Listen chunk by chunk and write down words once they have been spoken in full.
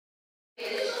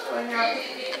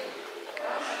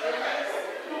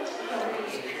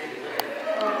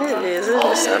It is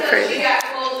so pretty.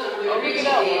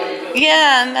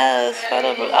 Yeah, I know. It's photo.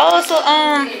 Oh, so I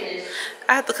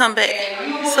have to come back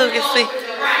so you can see.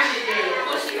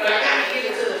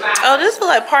 Oh, this is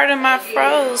like part of my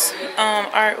froze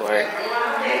artwork.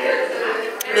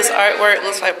 This artwork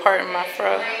looks like part of my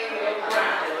fro.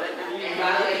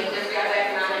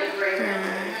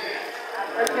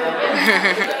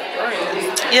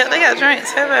 Yeah, they got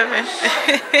drinks. Hey, baby.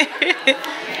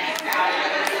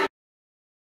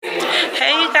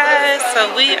 Hey, you guys.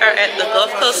 So we are at the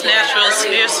Gulf Coast Naturals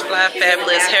Fierce Fly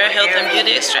Fabulous Hair Health and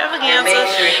Beauty Extravaganza,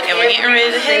 and we're getting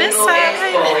ready to head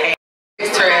inside.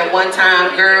 At one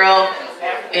time, girl,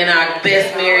 in our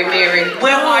best Mary,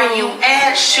 where are you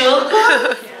at,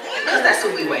 sugar? Because that's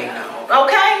what we waiting on,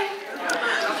 okay?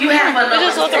 You have another. We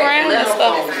just look around and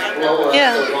stuff.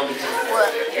 Yeah.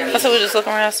 So we just look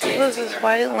around. So what is this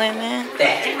white linen?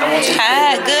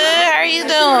 Hi, good. How are you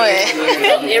doing?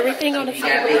 Everything on the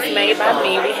table is made by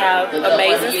me. We have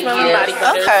amazing smelling body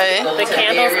butters. Okay. The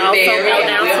candles also go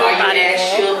down to a body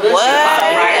oil.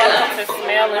 What? To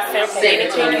smell and sample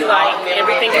anything you like.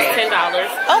 Everything is $10.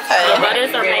 Okay. The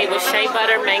butters are made with shea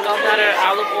butter, mango butter,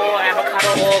 olive oil,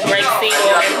 avocado oil, grapeseed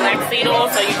oil, and flaxseed oil.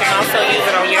 So you can also use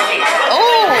it on your hair.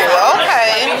 Oh,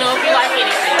 okay. You know if you like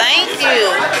anything. Thank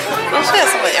you. We should have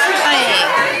some of everything.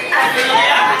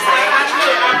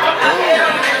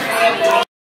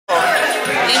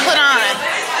 You put on.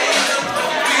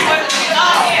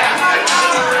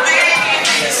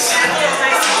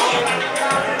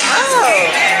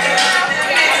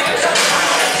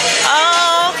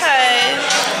 Oh, okay.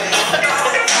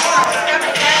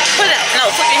 Put it. No,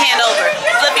 flip your hand over.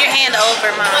 Flip your hand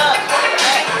over, Mom.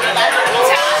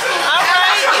 All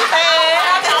right, you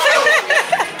had.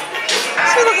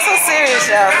 She looks so serious,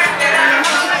 y'all.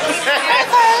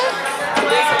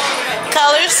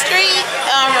 Color Street,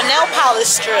 nail polish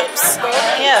strips.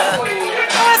 Yeah. Oh,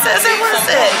 I said, what is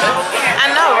it? I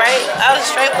know, right? I was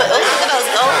straight with, oh, look at those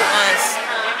gold ones.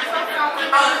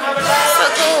 So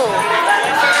cool.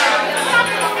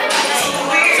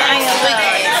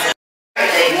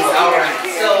 Alright,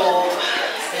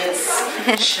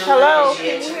 so hello.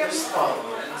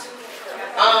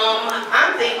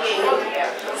 I'm thinking,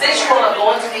 since you want to go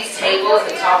into these tables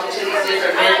and talk to these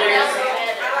different vendors,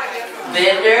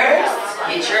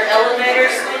 get your elevator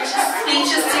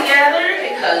speeches together,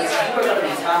 because we're going to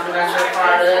be talking about your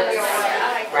products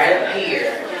right up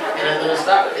here. And I'm going to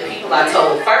start with the people I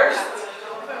told first.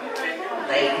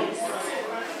 Ladies,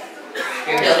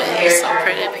 you're going to hear some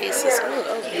pretty pieces.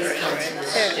 please come to the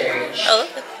stage. Oh.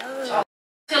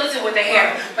 Utility with the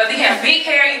hair. Whether you have big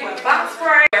hair, you want box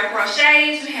spray, or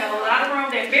crochets, you have a lot of room.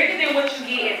 They're bigger than what you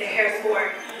get at the hair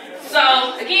sport.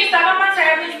 So again, stop on my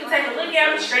tablet. You can take a look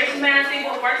at it, stretch them out, see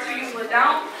what works for you, what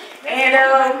don't. And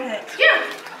yeah.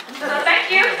 So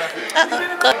thank you.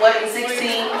 What is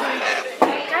 16?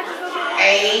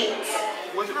 8.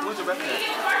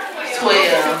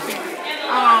 12.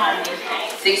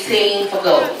 16 for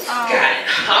goals. Got it.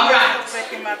 All right.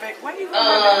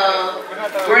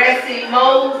 Grassy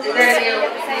mold. Is that it?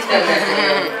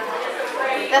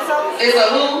 That's all? It's a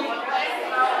who?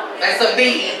 That's a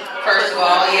B, first of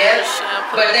all, yes.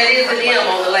 But that is an M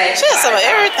on the last. She has some of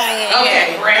everything in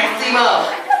okay, here. grassy mold.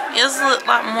 It's a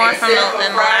lot more from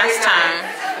than the last time.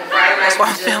 That's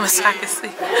why I'm filming so I can see.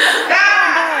 Oh my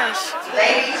gosh.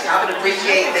 Ladies, y'all would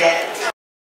appreciate that.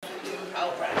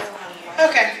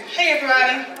 Okay, hey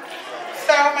everybody.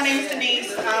 So my name is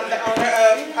Denise. I'm the owner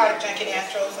of Product Junkie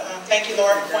Naturals. Thank you,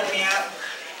 Laura, for pointing me out.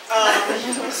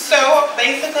 So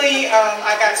basically,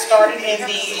 I got started in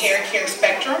the hair care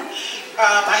spectrum.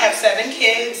 I have 7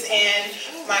 kids, and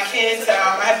my kids,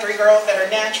 I have 3 girls that are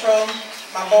natural.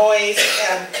 My boys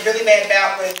have a really bad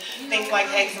bout with things like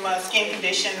eczema, skin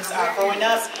conditions growing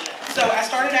up. So I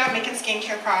started out making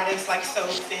skincare products like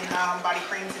soaps and body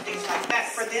creams and things like that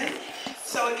for them.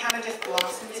 So it kind of just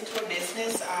blossomed into a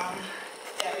business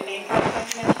that we named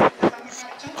Product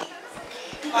Junkie.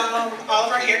 All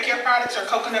of our hair care products are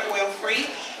coconut oil free.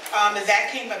 And that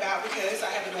came about because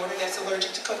I have a daughter that's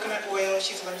allergic to coconut oil.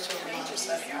 She's allergic to a lot of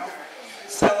stuff, y'all.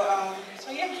 So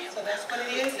yeah, so that's what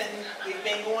it is. And we've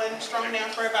been going strong now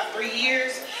for about 3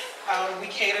 years. We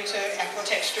cater to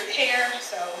Afro-textured hair,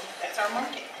 so that's our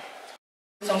market.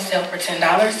 It's on sale for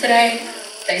 $10 today.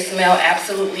 They smell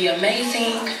absolutely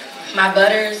amazing. My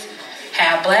butters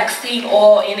have black seed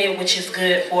oil in it, which is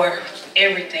good for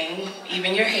everything,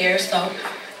 even your hair. So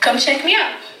come check me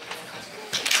out.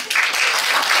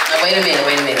 Now, wait a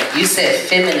minute. You said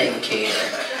feminine care,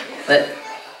 but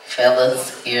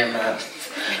fellas, earmuffs.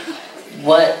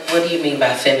 What do you mean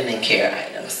by feminine care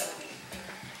items?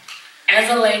 As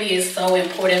a lady, it's so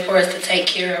important for us to take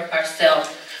care of ourselves.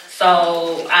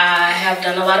 So I have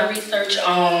done a lot of research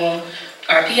on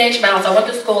our pH balance. I went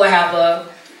to school. I have a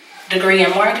degree in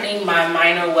marketing. My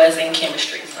minor was in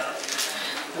chemistry. So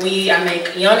I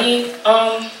make yoni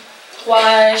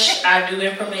wash. I do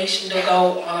information to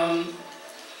go.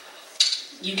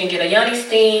 You can get a yoni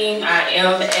steam. I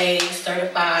am a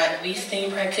certified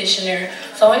V-steam practitioner.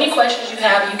 So any questions you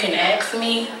have, you can ask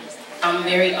me. I'm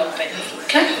very open.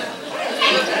 Okay?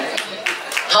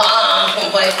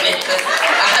 Wait a minute, because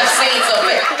I have seen some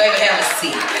faces. Baby, have a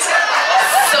seat.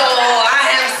 So I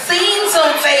have seen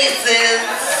some faces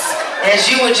as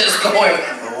you were just going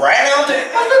right out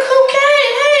there. Oh, look, okay.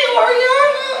 Hey,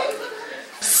 Oriana.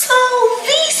 So,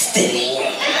 V-steam.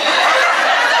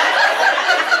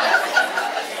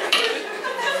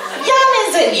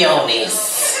 Yanis and yonis.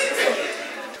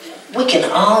 We can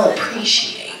all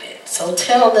appreciate it. So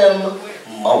tell them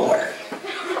more.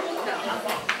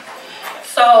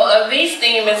 So a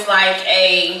V-steam is like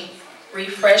a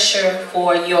refresher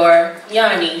for your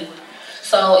yoni.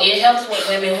 So it helps with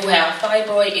women who have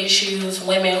fibroid issues,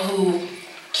 women who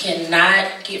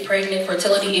cannot get pregnant,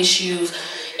 fertility issues,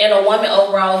 and a woman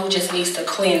overall who just needs to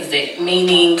cleanse it.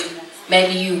 Meaning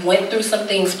maybe you went through some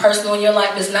things personal in your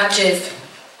life. It's not just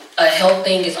a health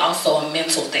thing, it's also a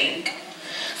mental thing.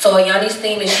 So a yoni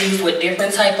steam is used with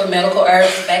different type of medical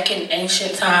herbs. Back in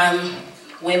ancient time,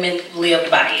 women lived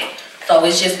by it. So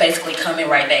it's just basically coming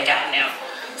right back out now.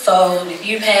 So if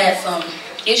you've had some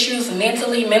issues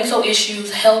mentally, mental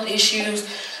issues, health issues,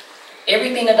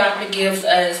 everything the doctor gives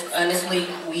us, honestly,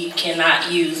 we cannot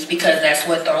use because that's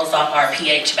what throws off our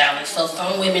pH balance. So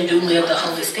some women do live the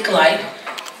holistic life,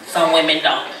 some women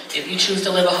don't. If you choose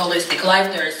to live a holistic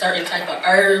life, there are certain type of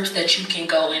herbs that you can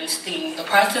go and steam. The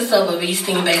process of a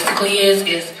V-steam basically is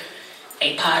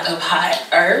a pot of hot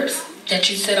herbs that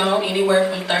you sit on anywhere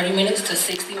from 30 minutes to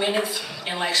 60 minutes.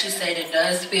 And like she said, it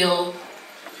does feel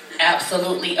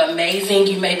absolutely amazing.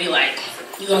 You may be like,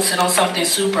 you're gonna sit on something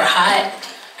super hot,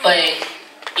 but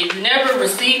if you never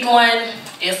received one,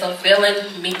 it's a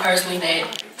feeling, me personally,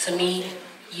 that to me,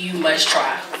 you must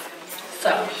try.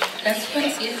 So that's what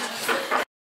it is.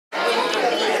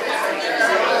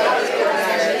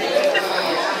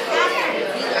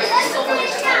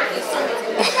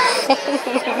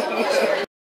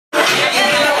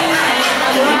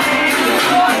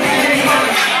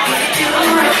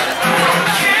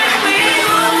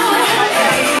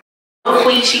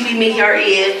 QueenSheeMee, your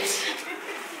is.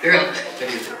 Girl, what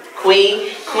is it?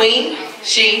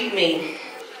 QueenSheeMee.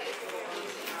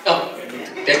 Oh,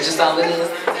 that's just all it is?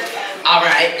 All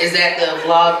right, is that the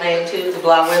blog name too, the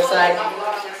blog website?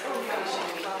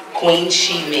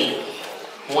 QueenSheeMee.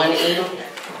 1 E.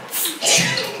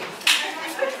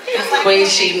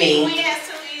 QueenSheeMee. Queen has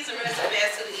 2 E's, the rest of it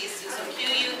has 2 E's too. So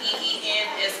QueenSheeMee.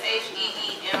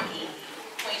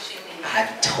 QueenSheeMee. I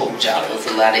told y'all there was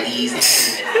a lot of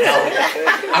E's.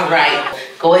 All right,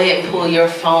 go ahead and pull your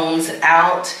phones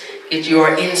out. Get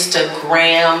your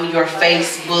Instagram, your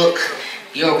Facebook,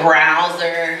 your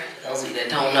browser. Those of you that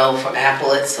don't know, for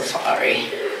Apple, it's Safari.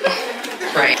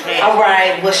 Right. All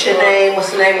right, what's your name?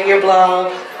 What's the name of your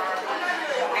blog?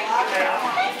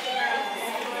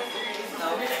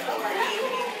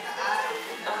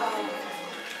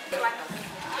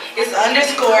 It's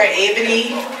underscore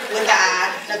Ebony with the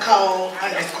I, Nicole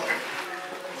underscore.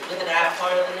 With an I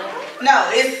part of the number?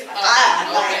 No, it's I.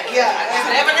 Like, yeah.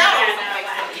 You never know.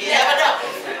 You never know.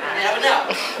 You never know.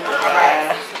 All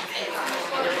right.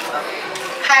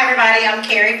 Hi everybody, I'm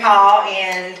Carrie Paul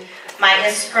and my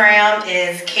Instagram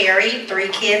is Carrie 3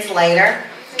 Kids Later,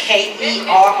 Kerri,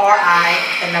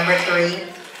 the number 3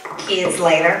 kids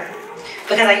later.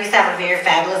 Because I used to have a very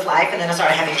fabulous life and then I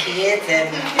started having kids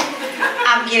and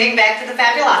I'm getting back to the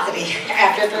fabulosity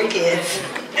after 3 kids.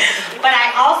 But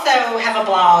I also have a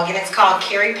blog and it's called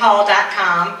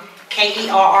KerriPaul.com,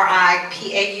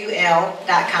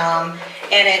 KerriPaul.com,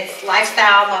 and it's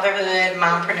lifestyle, motherhood,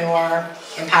 mompreneur,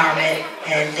 empowerment,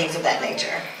 and things of that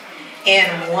nature.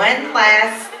 And one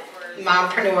last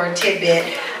mompreneur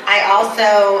tidbit, I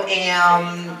also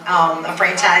am a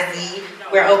franchisee.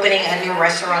 We're opening a new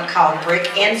restaurant called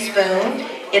Brick and Spoon.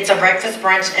 It's a breakfast,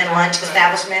 brunch, and lunch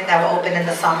establishment that will open in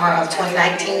the summer of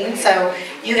 2019. So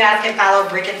you guys can follow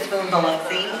Brick and Spoon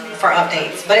Biloxi for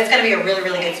updates. But it's going to be a really,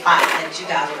 really good spot that you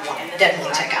guys would want to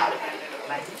definitely check out.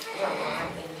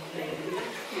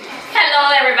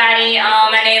 Hello everybody,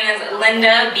 my name is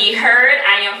Linda B. Hurd.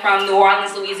 I am from New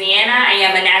Orleans, Louisiana. I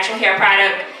am a natural hair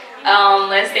product,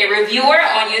 reviewer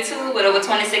on YouTube with over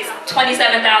 27,000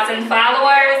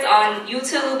 followers on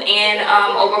YouTube and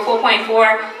over 4.4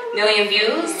 million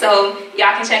views. So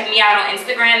y'all can check me out on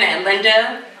Instagram at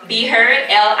Linda B Hurd,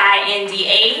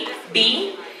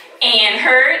 LINDAB. And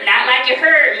Hurd, not like you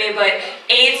heard me, but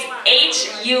it's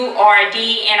HURD.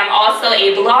 And I'm also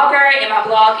a blogger, and my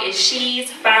blog is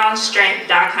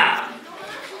she'sfoundstrength.com.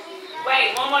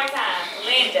 Wait, one more time.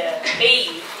 Linda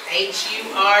B.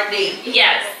 HURD.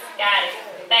 Yes, got it.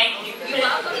 Thank you. You're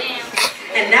welcome, ma'am.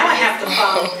 And now I have to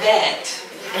follow that.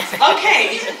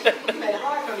 Okay.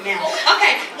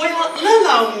 Okay, well,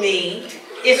 little old me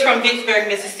is from Vicksburg,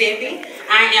 Mississippi.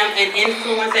 I am an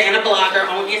influencer and a blogger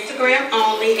on Instagram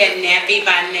only at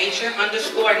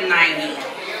nappybynature_90.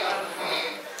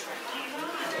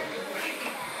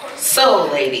 So,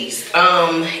 ladies,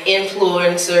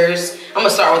 influencers. I'm gonna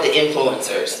start with the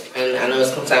influencers, and I know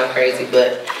it's gonna sound crazy,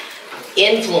 but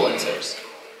influencers.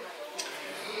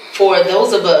 For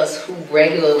those of us who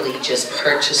regularly just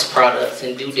purchase products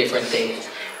and do different things,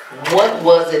 what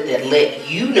was it that let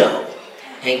you know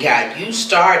and got you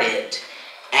started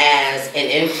as an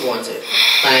influencer?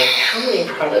 Like, how many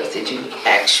products did you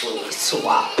actually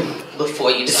swap before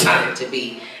you decided to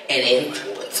be an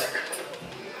influencer?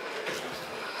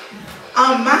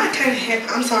 Mine kind of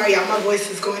happened, I'm sorry y'all, my voice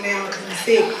is going down because I'm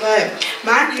sick, but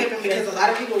mine happened because a lot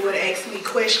of people would ask me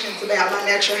questions about my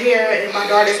natural hair and my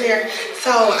daughter's hair.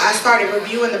 So I started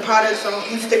reviewing the products on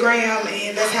Instagram,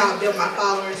 and that's how I built my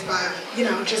followers, by, you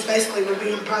know, just basically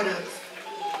reviewing products.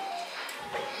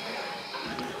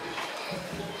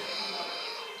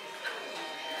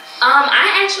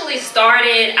 I actually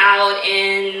started out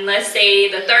in, let's say,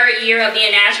 the 3rd year of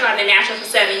being natural. I've been natural for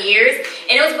 7 years.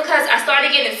 And it was because I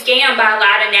started getting scammed by a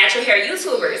lot of natural hair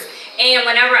YouTubers. And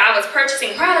whenever I was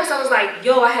purchasing products, I was like,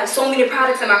 yo, I have so many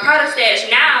products in my product stash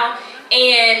now.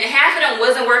 And half of them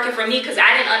wasn't working for me because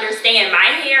I didn't understand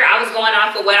my hair. I was going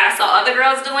off of what I saw other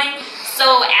girls doing.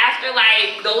 So after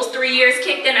like those 3 years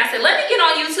kicked in, I said, let me get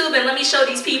on YouTube and let me show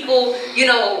these people, you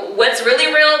know, what's really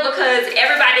real, because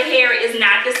everybody's hair is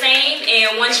not the same.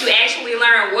 And once you actually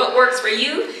learn what works for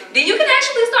you, then you can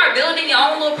actually start building your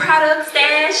own little product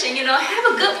stash and, you know, have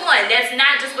a good one. That's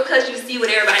not just because you see what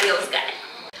everybody else got.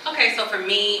 Okay, so for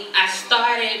me, I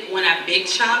started when I big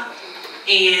shopped,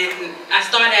 and I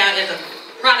started out as a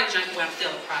product junkie. Well, I'm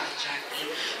still a product junkie.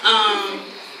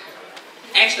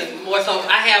 Actually, more so,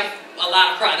 I have a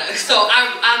lot of products. So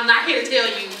I'm not here to tell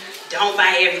you don't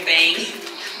buy everything.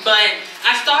 But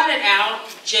I started out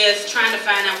just trying to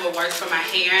find out what works for my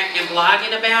hair and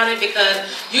blogging about it, because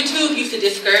YouTube used to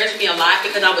discourage me a lot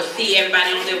because I would see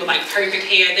everybody on there with like perfect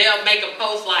hair. They'll make a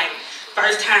post like,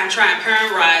 first time trying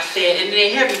perm rod set, and then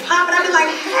they have you pop it. I'd be like,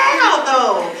 how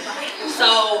though? So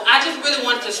I just really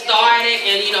wanted to start it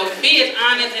and, you know, be as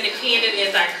honest and as candid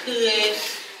as I could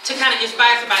to kind of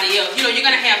inspire somebody else. You know, you're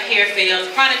going to have hair fails.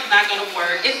 Product's not going to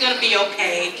work. It's going to be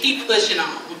okay. Keep pushing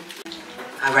on.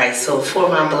 All right, so for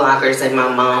my bloggers and my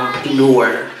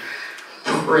mompreneur,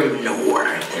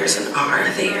 there's an R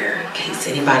there in case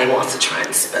anybody wants to try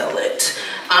and spell it.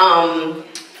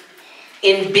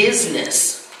 In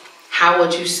business, how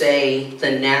would you say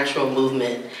the natural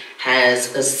movement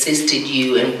has assisted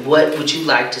you, and what would you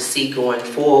like to see going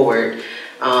forward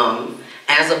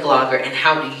as a blogger, and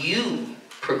how do you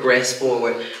progress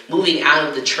forward, moving out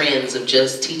of the trends of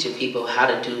just teaching people how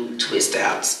to do twist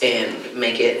outs and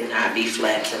make it not be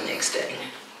flat the next day?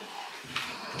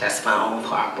 That's my own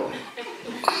problem.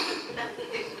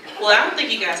 Well, I don't think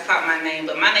you guys caught my name,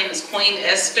 but my name is Queen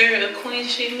Esther of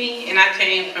QueenSheeMee, and I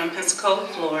came from Pensacola,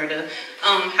 Florida.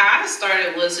 How I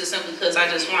started was just simply because I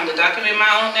just wanted to document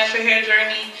my own natural hair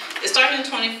journey. It started in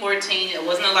 2014. It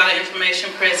wasn't a lot of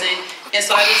information present, and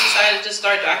so I just decided to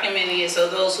start documenting it so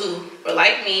those who were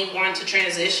like me, wanted to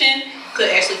transition,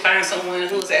 could actually find someone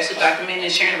who was actually documenting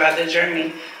and sharing about their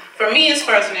journey. For me, as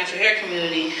far as the natural hair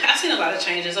community, I've seen a lot of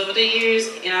changes over the years,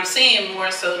 and I'm seeing more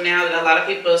so now that a lot of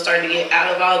people are starting to get out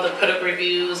of all the product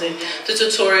reviews and the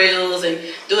tutorials and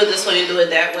do it this way and do it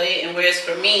that way. And whereas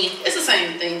for me, it's the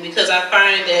same thing, because I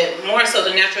find that more so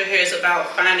the natural hair is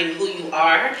about finding who you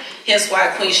are, hence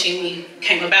why QueenSheeMee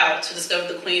came about, to discover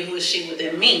the queen who is she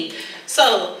within me.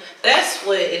 So that's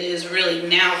what it is really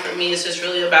now for me. It's just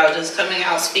really about just coming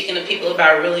out, speaking to people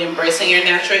about really embracing your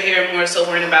natural hair, more so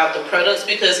worrying about the products,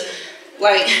 because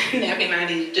like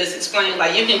Nappy90 just explained,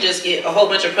 like you can just get a whole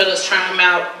bunch of products, try them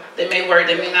out. They may work,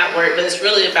 they may not work, but it's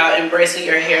really about embracing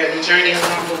your hair, the journey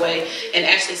along the way, and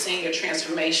actually seeing your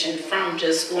transformation from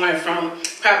just going from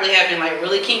probably having like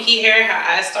really kinky hair, how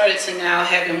I started, to now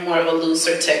having more of a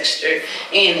looser texture.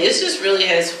 And it just really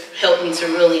has helped me to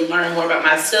really learn more about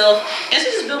myself and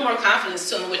to just build more confidence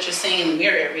too in what you're seeing in the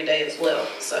mirror every day as well.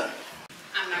 So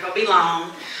I'm not gonna be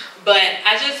long, but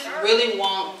I just really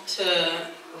want to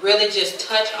really just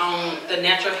touch on the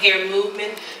natural hair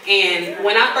movement. And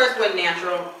when I first went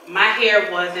natural, my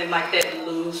hair wasn't like that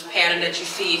loose pattern that you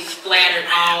see splattered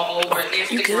all over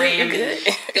Instagram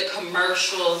and the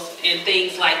commercials and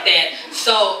things like that.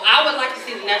 So I would like to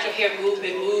see the natural hair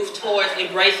movement move towards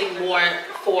embracing more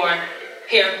for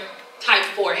hair type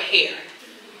 4 hair.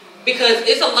 Because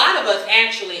it's a lot of us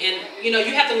actually, and you know,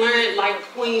 you have to learn, like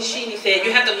QueenSheeMee said,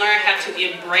 you have to learn how to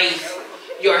embrace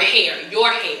your hair,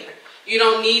 You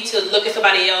don't need to look at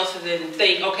somebody else's and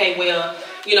think, okay, well,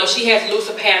 you know, she has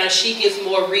looser patterns, she gets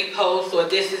more reposts, or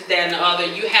this is that and the other.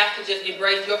 You have to just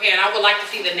embrace your hair. And I would like to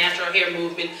see the natural hair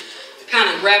movement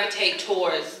kind of gravitate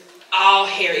towards all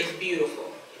hair is beautiful.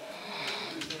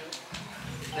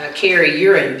 Now, Carrie,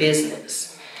 you're in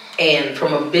business. And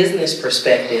from a business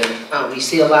perspective, you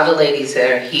see a lot of ladies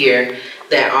that are here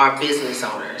that are business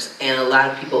owners, and a lot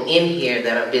of people in here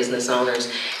that are business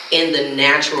owners in the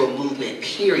natural movement,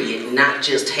 period, not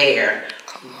just hair.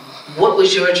 What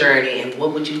was your journey, and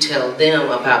what would you tell them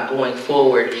about going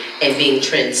forward and being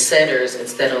trendsetters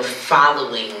instead of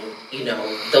following, you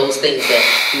know, those things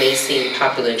that may seem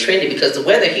popular and trendy? Because the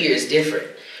weather here is different.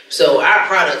 So our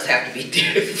products have to be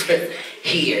different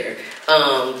here,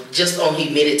 just on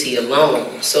humidity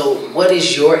alone. So what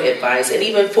is your advice? And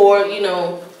even for, you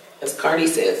know, as Cardi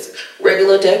says,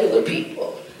 regular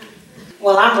people.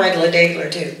 Well, I'm regular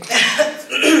too.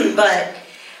 But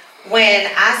when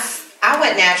I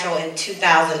went natural in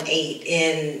 2008,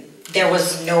 and there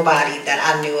was nobody that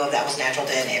I knew of that was natural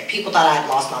then. And people thought I'd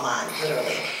lost my mind,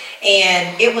 literally.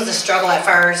 And it was a struggle at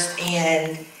first.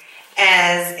 And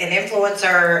as an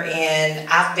influencer, and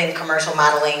I've been commercial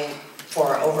modeling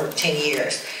for over 10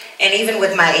 years. And even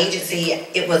with my agency,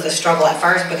 it was a struggle at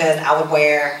first because I would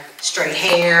wear straight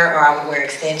hair or I would wear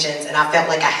extensions, and I felt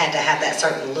like I had to have that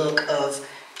certain look of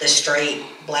the straight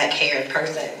black-haired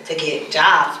person to get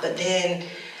jobs. But then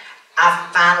I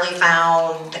finally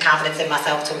found the confidence in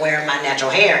myself to wear my natural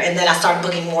hair, and then I started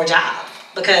booking more jobs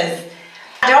because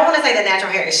I don't want to say that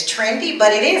natural hair is trendy,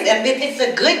 but it is, and it's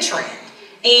a good trend.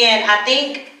 And I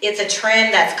think it's a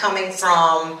trend that's coming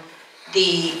from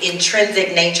the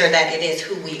intrinsic nature that it is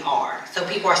who we are. So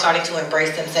people are starting to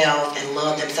embrace themselves and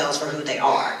love themselves for who they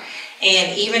are.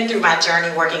 And even through my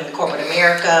journey working in corporate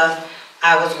America,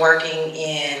 I was working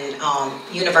in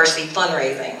university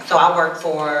fundraising. So I worked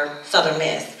for Southern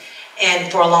Miss.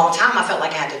 And for a long time, I felt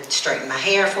like I had to straighten my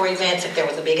hair for events if there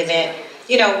was a big event.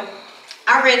 You know,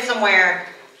 I read somewhere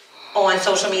on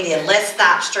social media, let's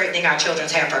stop straightening our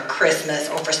children's hair for Christmas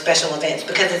or for special events,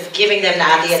 because it's giving them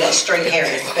the idea that straight hair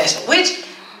is special, which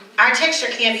our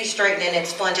texture can be straightened and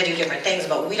it's fun to do different things,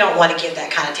 but we don't want to give that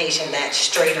connotation that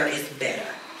straighter is better.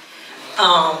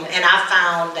 And I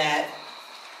found that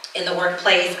in the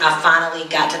workplace, I finally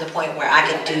got to the point where I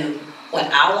could do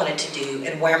what I wanted to do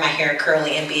and wear my hair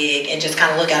curly and big and just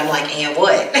kind of look at them like, and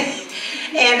what?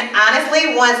 And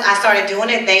honestly, once I started doing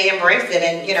it, they embraced it.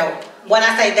 And you know, when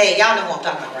I say they, y'all know who I'm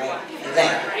talking about, right?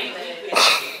 Exactly.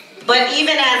 But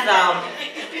even as,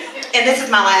 and this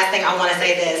is my last thing, I want to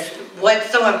say this.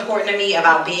 What's so important to me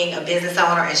about being a business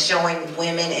owner and showing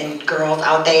women and girls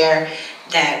out there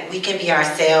that we can be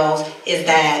ourselves is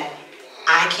that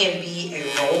I can be a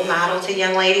role model to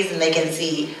young ladies and they can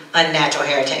see a natural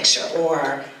hair texture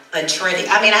or a trendy,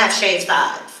 I mean, I have shaved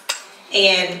sides.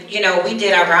 And, you know, we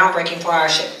did our groundbreaking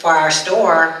for our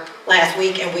store last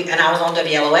week, and I was on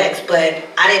WLOX, but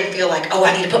I didn't feel like, oh,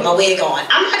 I need to put my wig on.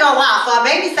 I'm not gonna lie, for a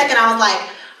baby second I was like,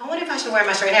 I wonder if I should wear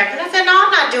my straight hair. But I said, no,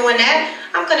 I'm not doing that.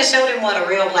 I'm gonna show them what a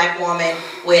real black woman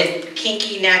with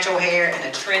kinky natural hair and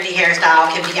a trendy hairstyle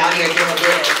can be out here doing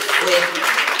with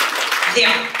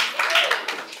them.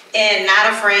 And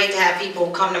not afraid to have people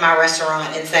come to my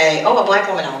restaurant and say, oh, a black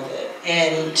woman owns it.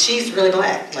 And she's really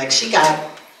black. Like, she got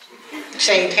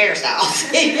shaved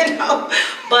hairstyles, you know?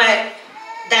 But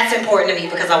that's important to me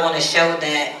because I want to show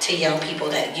that to young people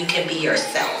that you can be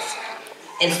yourself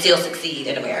and still succeed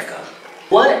in America.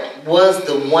 What was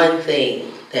the one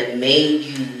thing that made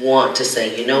you want to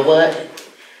say, you know what?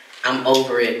 I'm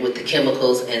over it with the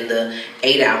chemicals and the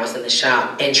 8 hours in the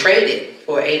shop, and trade it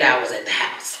for 8 hours at the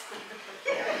house.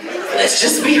 Let's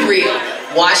just be real.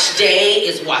 Wash day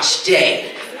is wash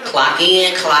day. Clock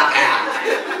in, clock out.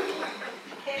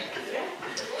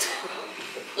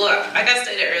 Well, like I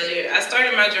stated earlier, I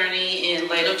started my journey in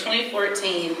late of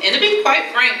 2014. And to be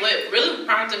quite frank, what really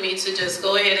prompted me to just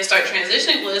go ahead and start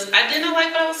transitioning was I did not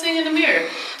like what I was seeing in the mirror.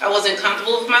 I wasn't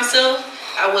comfortable with myself.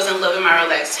 I wasn't loving my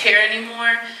relaxed hair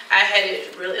anymore. I had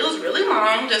it was really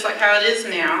long, just like how it is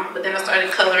now. But then I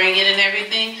started coloring it and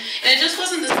everything. And it just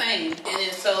wasn't the same.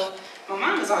 And so my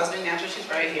mom has always been natural. She's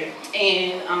right here.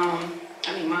 And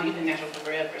I mean, Mom, you've been natural for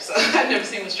forever, so I've never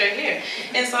seen with straight hair.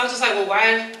 And so I was just like, well,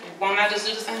 why not just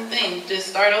do the same thing? Just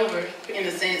start over, in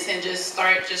a sense, and just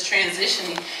start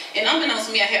transitioning. And unbeknownst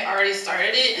to me, I had already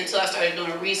started it until I started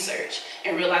doing research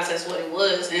and realized that's what it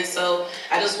was. And so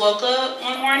I just woke up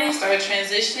one morning, started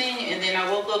transitioning, and then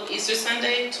I woke up Easter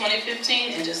Sunday,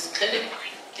 2015, and just cut it.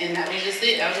 And that was just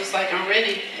it. I was just like, I'm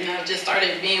ready. And I just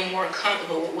started being more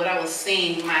comfortable with what I was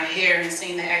seeing, my hair, and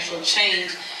seeing the actual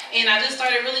change. And I just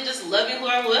started really just loving who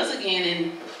I was again.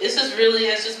 And it's just really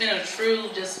has just been a true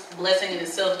just blessing in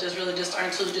itself, just really just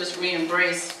starting to just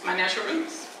re-embrace my natural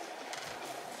roots.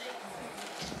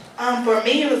 For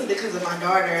me, it was because of my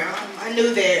daughter. I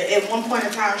knew that at one point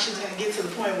in time, she's going to get to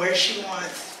the point where she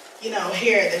wants, you know,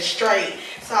 hair that's straight.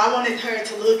 So I wanted her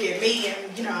to look at me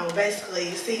and, you know,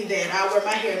 basically see that I wear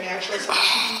my hair natural so she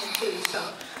can too.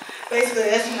 So basically,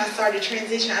 that's when I started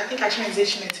transitioning. I think I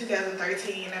transitioned in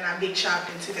 2013 and I big shopped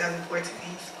in 2014.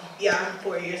 So yeah, I'm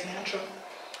 4 years natural.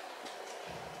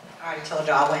 I already told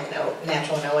y'all I went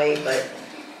natural in 08, but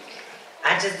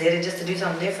I just did it just to do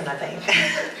something different, I think.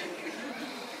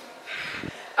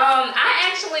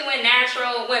 I actually went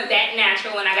back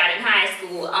natural when I got in high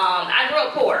school. I grew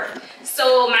up poor.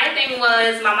 So my thing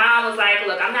was, my mom was like,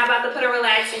 look, I'm not about to put a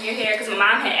relax in your hair because my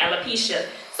mom had alopecia.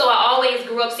 So I always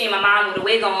grew up seeing my mom with a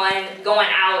wig on, going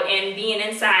out and being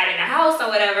inside in the house or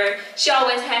whatever. She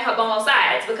always had her bald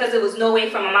sides because there was no way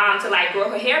for my mom to like grow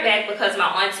her hair back because my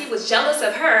auntie was jealous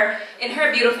of her and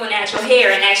her beautiful natural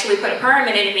hair and actually put a perm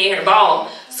in it and made her bald.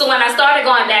 So when I started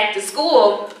going back to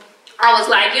school, I was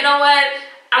like, you know what?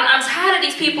 I'm tired of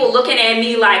these people looking at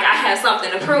me like I have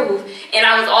something to prove. And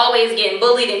I was always getting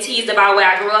bullied and teased about where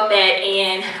I grew up at.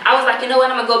 And I was like, you know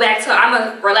what, I'm going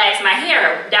to relax my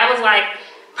hair. That was like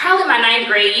probably my 9th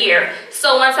grade year.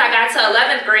 So once I got to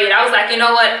 11th grade, I was like, you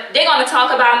know what, they're going to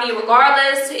talk about me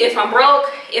regardless if I'm broke,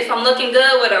 if I'm looking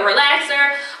good with a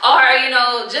relaxer, or, you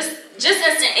know, just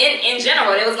in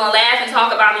general, they was gonna laugh and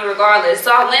talk about me regardless. So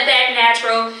I went back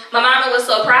natural. My mama was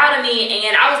so proud of me,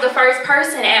 and I was the first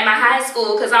person at my high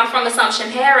school because I'm from Assumption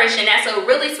Parish, and that's a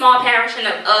really small parish in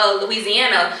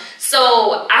Louisiana.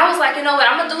 So I was like, you know what,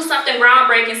 I'm gonna do something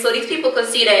groundbreaking so these people could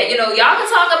see that, you know, y'all can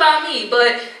talk about me,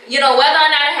 but you know, whether or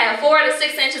not I have 4 to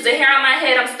 6 inches of hair on my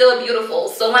head, I'm still beautiful.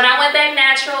 So when I went back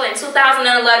natural in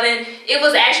 2011, it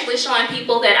was actually showing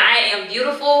people that I am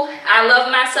beautiful, I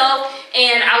love myself,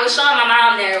 and I was showing my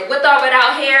mom that with or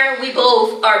without hair, we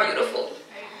both are beautiful.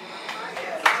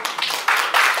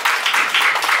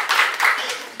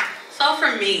 So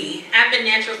for me, I've been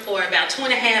natural for about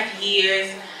 2.5 years.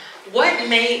 What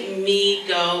made me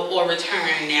go or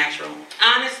return natural?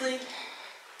 Honestly,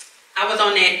 I was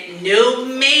on that new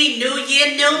me, new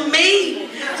year, new me.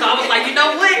 So I was like, you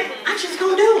know what? I'm just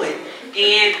gonna do it.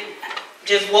 And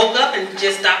just woke up and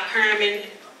just stopped perming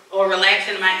or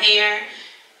relaxing my hair.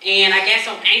 And I got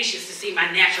so anxious to see my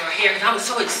natural hair because I was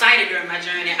so excited during my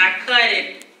journey. I cut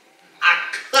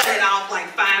it off like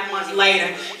 5 months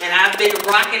later, and I've been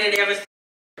rocking it ever since.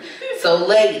 So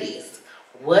ladies,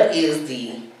 what is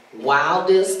the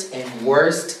wildest and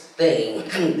worst thing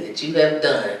that you have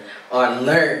done or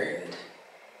learned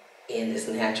in this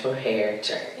natural hair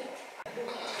journey?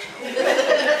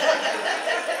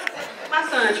 My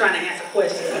son trying to answer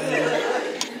questions.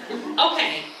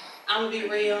 Okay, I'm gonna be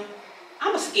real.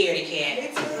 I'm a scaredy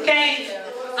cat. Okay?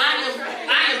 I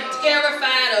am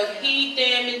terrified of heat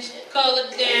damage, color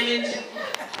damage,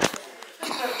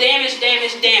 damage.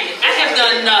 I have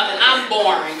done nothing. I'm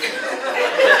boring.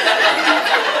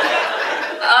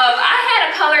 I had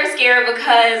a color scare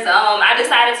because I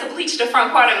decided to bleach the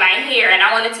front part of my hair and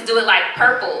I wanted to do it like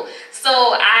purple. So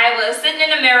I was sitting in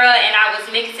the mirror and I was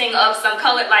mixing up some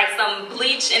color, like some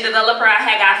bleach and developer I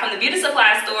had got from the beauty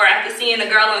supply store after seeing a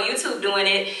girl on YouTube doing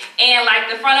it. And like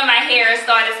the front of my hair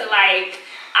started to like,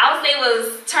 I would say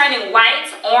was turning white,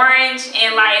 orange,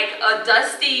 and like a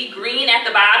dusty green at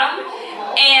the bottom.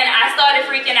 And I started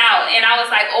freaking out and I was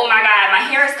like, oh my God, my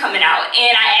hair is coming out.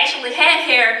 And I actually had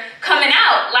hair coming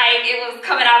out, like it was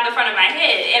coming out the front of my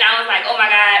head. And I was like, oh my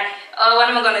God, what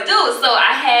am I gonna do? So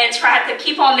I had tried to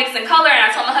keep on mixing color and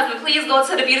I told my husband, please go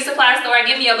to the beauty supply store and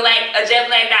give me a jet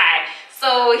black dye.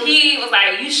 So he was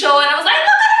like, you sure? And I was like,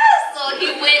 look at this. So he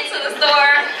went to the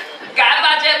store, got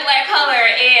my jet black color,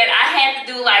 and I had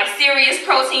to do like serious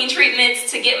protein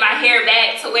treatments to get my hair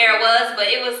back to where it was, but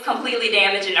it was completely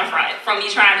damaged in the front from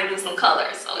me trying to do some color,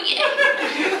 so yeah.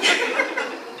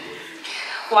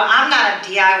 Well, I'm not a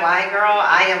DIY girl.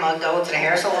 I am a go to the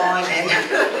hair salon, and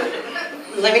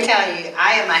let me tell you,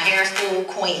 I am a hair school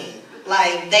queen.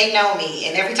 Like, they know me,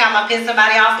 and every time I piss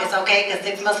somebody off, it's okay, because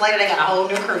 6 months later, they got a whole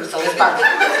new crew, so it's perfect.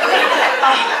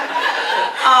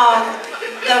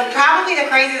 Probably the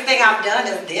craziest thing I've done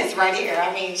is this right here.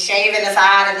 I mean, shaving the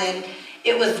side, and then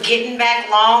it was getting back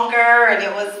longer, and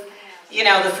it was, you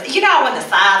know, when the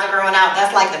sides are growing out,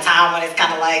 that's like the time when it's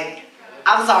kind of like,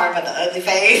 I'm sorry for the ugly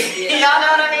face. Yeah. Y'all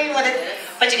know what I mean?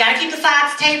 But you gotta keep the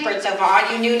sides tapered. So for all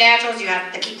you new naturals, you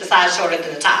have to keep the sides shorter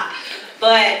than the top.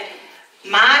 But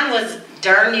mine was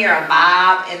darn near a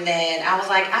bob, and then I was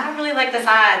like, I don't really like the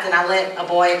sides, and I let a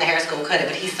boy in the hair school cut it,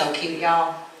 but he's so cute,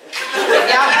 y'all.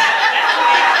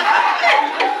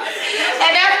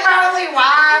 And that's probably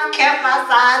why I've kept my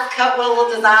sides cut with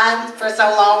little designs for so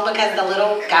long, because the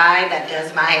little guy that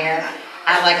does my hair,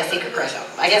 I have like a secret crush on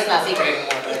him. I guess not secret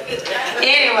anymore, but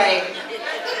anyway,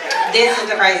 this is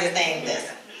the craziest thing,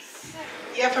 this.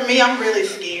 Yeah, for me, I'm really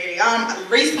scary.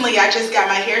 Recently, I just got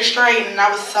my hair straightened, and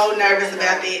I was so nervous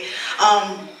about it,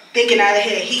 thinking I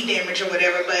had heat damage or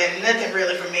whatever, but nothing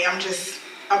really for me. I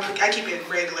keep it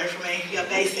regular for me. Yeah,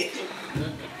 basic.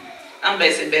 I'm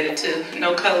basic better too.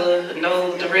 No color,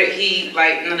 no direct heat,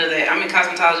 like none of that. I'm in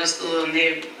cosmetology school and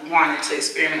they wanted to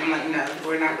experiment. I'm like, no,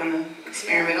 we're not gonna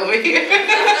experiment over here.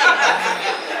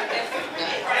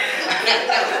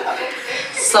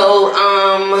 So,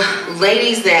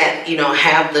 ladies that, you know,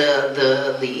 have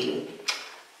the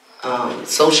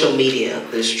social media,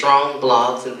 the strong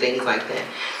blogs and things like that,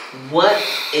 what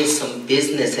is some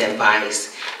business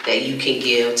advice that you can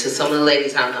give to some of the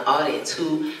ladies out in the audience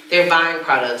who they're buying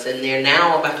products and they're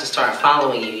now about to start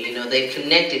following you? You know, they've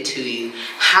connected to you.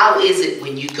 How is it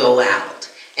when you go out?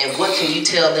 And what can you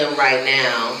tell them right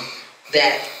now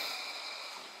that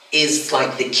is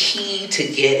like the key to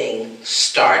getting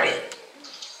started?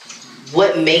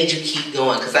 What made you keep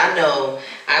going? Because I know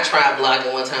I tried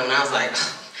blogging one time and I was like,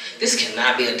 this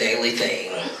cannot be a daily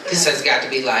thing. This has got to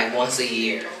be like once a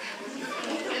year.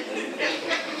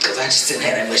 Because I just didn't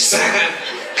have that much time.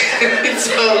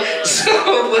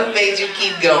 so what made you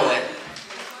keep going?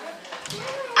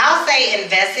 I'll say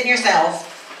invest in yourself.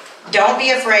 Don't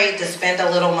be afraid to spend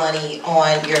a little money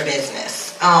on your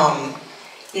business.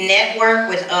 Network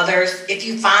with others. If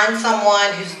you find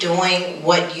someone who's doing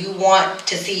what you want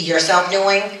to see yourself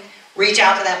doing, reach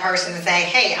out to that person and say,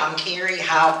 hey, I'm Carrie,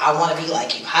 I want to be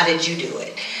like you. How did you do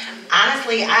it?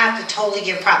 Honestly, I have to totally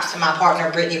give props to my partner,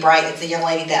 Brittany Bright. It's a young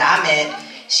lady that I met.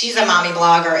 She's a mommy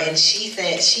blogger, and she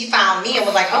said she found me and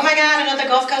was like, oh my God, another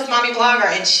Gulf Coast mommy blogger,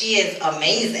 and she is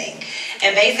amazing.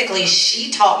 And basically,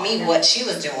 she taught me what she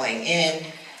was doing. And,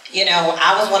 you know,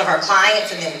 I was one of her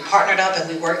clients, and then we partnered up and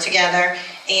we worked together.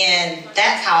 And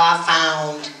that's how I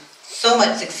found so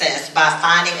much success, by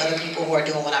finding other people who are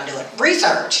doing what I'm doing.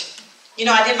 Research. You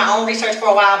know, I did my own research for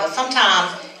a while, but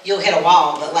sometimes you'll hit a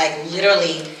wall. But like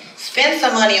literally spend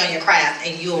some money on your craft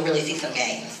and you'll really see some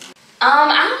gains.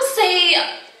 I would say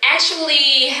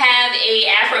actually have a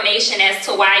affirmation as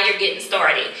to why you're getting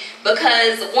started,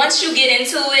 because once you get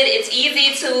into it, it's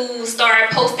easy to start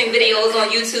posting videos on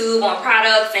YouTube on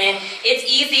products, and it's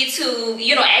easy to,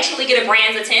 you know, actually get a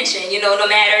brand's attention, you know, no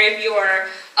matter if you're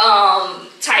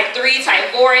type 3, type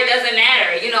 4, it doesn't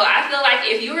matter. You know, I feel like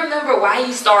if you remember why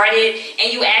you started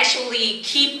and you actually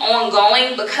keep on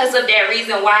going because of that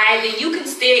reason why, then you can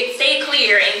stay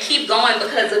clear and keep going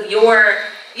because of your,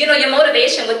 you know, your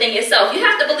motivation within yourself. You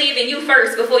have to believe in you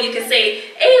first before you can say,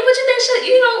 hey, what you think should,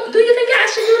 you know, do you think I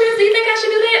should do this? Do you think I should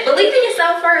do that? Believe in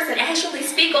yourself first and actually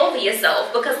speak over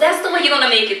yourself, because that's the way you're going to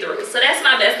make it through. So that's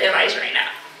my best advice right now.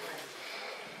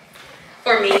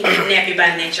 For me, Nappy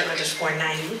by Nature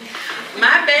 _90.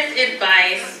 My best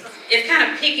advice is kind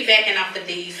of piggybacking off of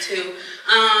these two.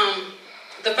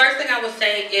 The first thing I would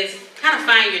say is kind of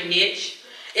find your niche.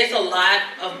 It's a lot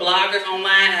of bloggers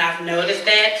online, and I've noticed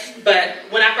that. But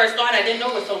when I first started, I didn't know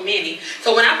there were so many.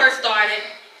 So when I first started,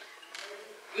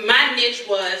 my niche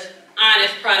was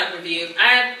honest product reviews.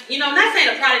 You know, I'm not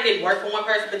saying a product didn't work for one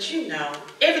person, but you know,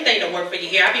 everything don't work for you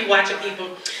here. I be watching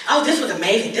people, oh, this was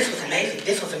amazing, this was amazing,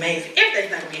 this was amazing.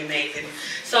 Everything's not gonna be amazing.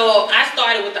 So I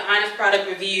started with the honest product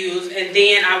reviews, and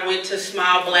then I went to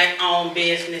small black-owned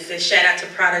businesses. Shout out to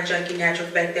Product Junkie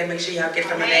Naturals back there. Make sure y'all get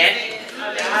some of that.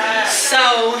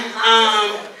 So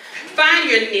find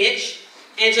your niche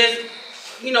and just,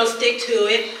 you know, stick to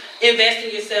it. Invest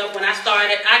in yourself. When I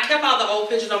started, I kept all the old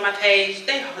pictures on my page.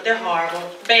 They're horrible.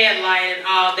 Bad lighting,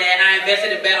 all that. I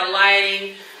invested in better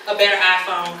lighting, a better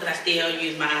iPhone, because I still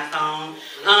use my iPhone.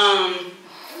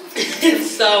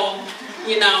 So,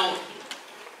 you know,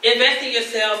 invest in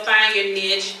yourself, find your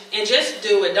niche, and just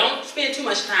do it. Don't spend too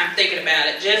much time thinking about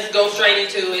it. Just go straight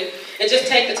into it, and just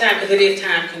take the time, because it is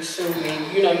time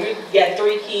consuming. You know, you got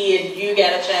 3 kids, you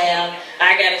got a child,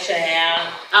 I got a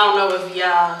child. I don't know if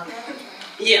y'all...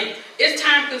 Yeah, it's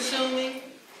time consuming,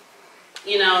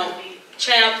 you know,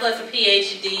 child plus a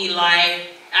PhD life,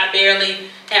 I barely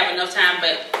have enough time,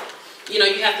 but you know,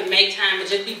 you have to make time and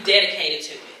just be dedicated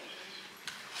to it.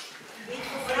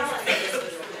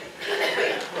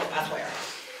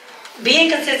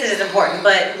 Being consistent is important,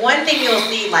 but one thing you'll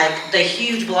see, like the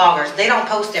huge bloggers, they don't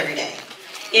post every day.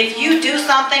 If you do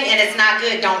something and it's not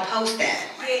good, don't post that.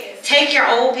 Take your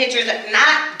old pictures,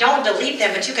 don't delete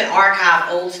them, but you can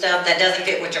archive old stuff that doesn't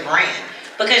fit with your brand,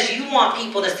 because you want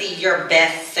people to see your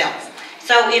best self.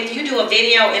 So if you do a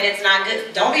video and it's not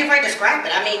good, don't be afraid to scrap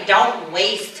it. I mean, don't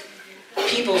waste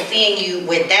people seeing you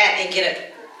with that and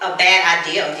get a bad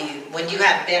idea of you when you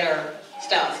have better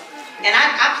stuff. And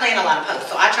I plan a lot of posts,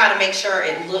 so I try to make sure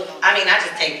it look, I mean, I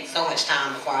just take so much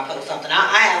time before I post something.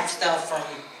 I have stuff from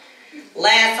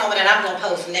last summer that I'm going to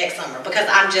post next summer, because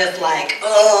I'm just like,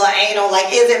 like,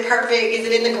 is it perfect? Is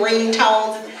it in the green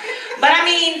tones? But I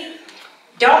mean,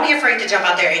 don't be afraid to jump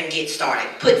out there and get started.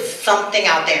 Put something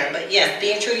out there. But yes,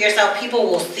 being true to yourself, people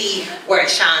will see where it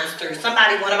shines through.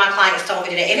 One of my clients told me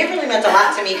today, and it really meant a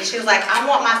lot to me, because she was like, I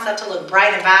want my stuff to look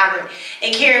bright and vibrant.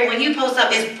 And Carrie, when you post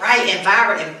up, it's bright and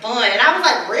vibrant and fun. And I was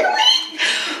like,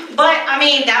 really? But I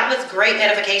mean, that was great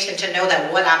edification to know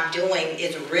that what I'm doing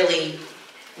is really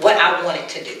what I want it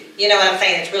to do. You know what I'm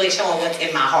saying? It's really showing what's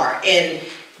in my heart. And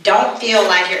don't feel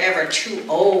like you're ever too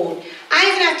old. I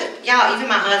even have to, y'all, even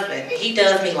my husband, he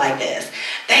does me like this.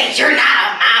 Babe, you're not a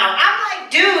model. I'm like,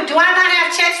 dude, do I not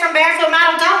have checks from Barefoot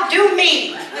Model? Don't do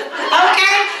me.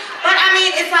 Okay? But I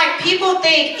mean, it's like people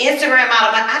think Instagram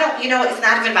model, but I don't, you know, it's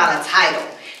not even about a title.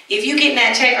 If you get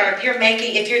that check, or if you're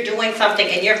doing something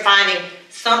and you're finding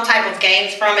some type of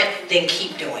gains from it, then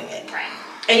keep doing it. Right.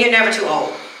 And you're never too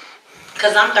old.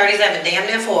 Because I'm 37, damn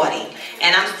near 40,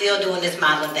 and I'm still doing this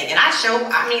modeling thing. And I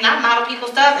model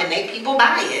people's stuff, and people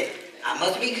buy it. I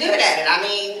must be good at it. I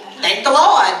mean, thank the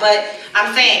Lord. But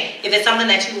I'm saying, if it's something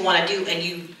that you want to do, and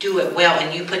you do it well,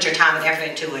 and you put your time and effort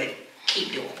into it,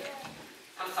 keep doing it.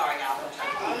 I'm sorry, y'all.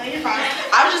 Oh, no, you're fine.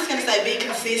 I was just going to say, be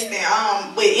consistent.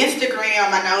 With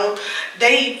Instagram, I know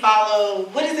they follow,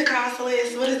 what is it called,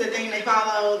 Celeste? What is the thing they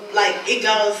follow? Like, it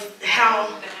goes,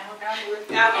 how...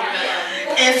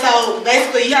 And so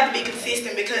basically you have to be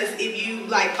consistent, because if you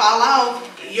like fall off,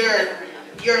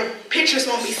 your pictures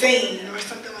won't be seen or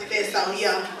something like that. So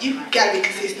yeah, you gotta be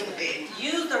consistent with that.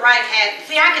 Use the right hat.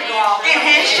 See, I can go all and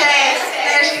hashtags.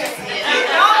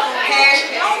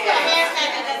 Don't put a hashtag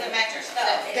that doesn't match your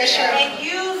stuff. That's true. And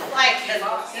use like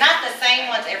not the same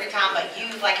ones every time, but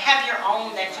have your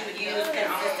own that you use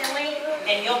consistently,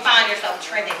 and you'll find yourself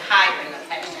trending higher in those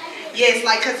hashtags. Yes,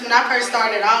 like, because when I first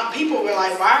started off, people were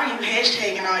like, why are you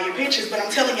hashtagging all your pictures? But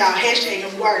I'm telling y'all,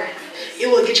 hashtagging work. It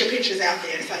will get your pictures out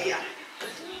there. So yeah.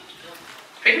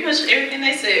 Pretty much everything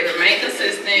they said. Remain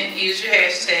consistent, use your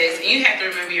hashtags, and you have to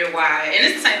remember your why. And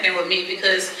it's the same thing with me,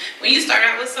 because when you start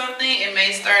out with something, it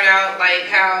may start out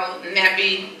like how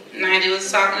Nappy 90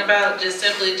 was talking about, just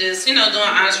simply doing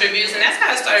honest reviews. And that's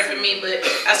how it started for me. But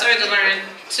I started to learn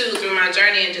too through my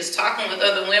journey and just talking with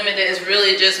other women that it's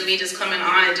really just me just coming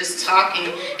on and just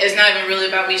talking. It's not even really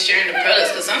about me sharing the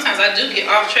products, because sometimes I do get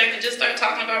off track and just start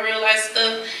talking about real life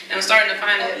stuff, and I'm starting to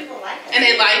find that, and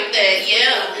they like that,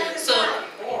 yeah. So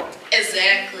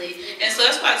exactly, and so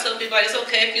that's why I tell people, like, it's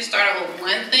okay if you start out with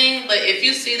one thing, but if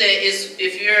you see that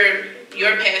if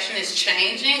your passion is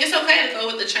changing, it's okay to go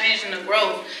with the change and the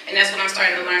growth. And that's what I'm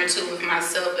starting to learn too with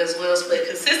myself as well. But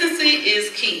consistency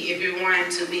is key if you're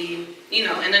wanting to be,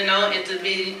 in the know and to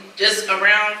be just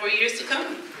around for years to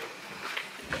come.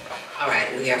 All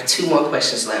right, we have 2 more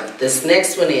questions left. This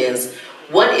next one is,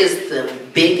 what is the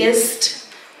biggest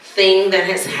thing that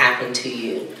has happened to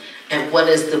you? And what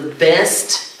is the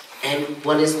best and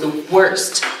what is the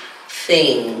worst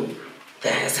thing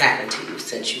that has happened to you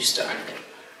since you started?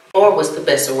 Or what's the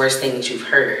best or worst thing that you've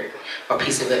heard, or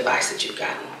piece of advice that you've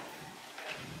gotten?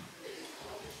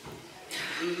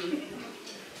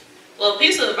 Well, a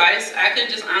piece of advice I could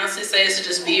just honestly say is to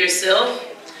just be yourself.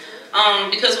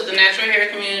 Because with the natural hair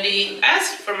community,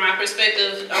 as from my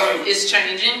perspective, it's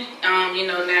changing.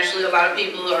 Naturally a lot of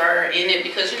people are in it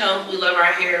because, we love our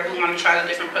hair, we want to try the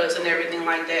different products and everything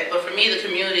like that. But for me, the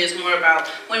community is more about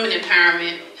women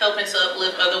empowerment, helping to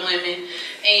uplift other women.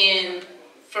 And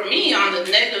for me, on the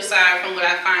negative side, from what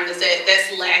I find is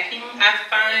that's lacking, I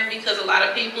find, because a lot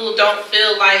of people don't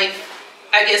feel like,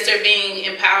 I guess, they're being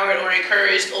empowered or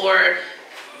encouraged, or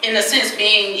in a sense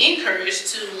being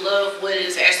encouraged to love what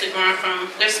is actually growing from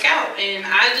their scalp. And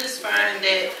I just find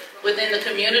that within the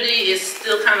community is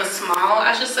still kind of small,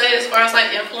 I should say, as far as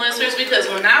like influencers, because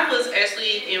when I was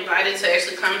actually invited to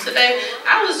actually come today,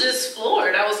 I was just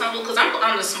floored. I was humbled because I'm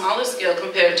on the smaller scale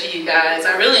compared to you guys.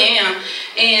 I really am.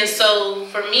 And so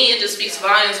for me, it just speaks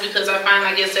volumes because I find,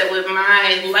 I guess, that with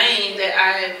my lane that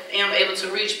I am able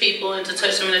to reach people and to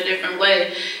touch them in a different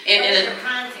way. And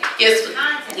yes,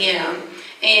 yeah.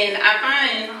 And I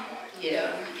find,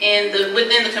 yeah, and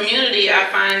within the community, I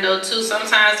find though too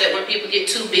sometimes that when people get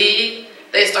too big,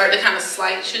 they start to kind of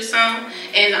slight you some.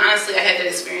 And honestly, I had that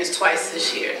experience twice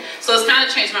this year. So it's kind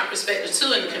of changed my perspective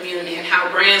too in the community and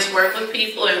how brands work with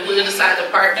people and who to decide to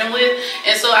partner with.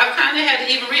 And so I've kind of had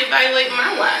to even reevaluate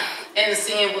my life and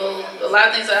seeing, well, a lot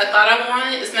of things that I thought I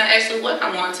wanted, it's not actually what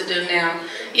I want to do now.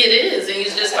 It is, and you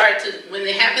just start to, when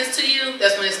it happens to you,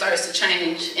 that's when it starts to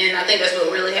change. And I think that's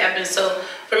what really happens. So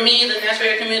for me, the natural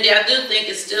hair community, I do think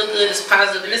it's still good, it's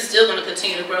positive, and it's still going to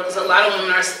continue to grow because a lot of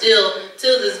women are still,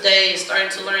 till this day, starting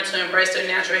to learn to embrace their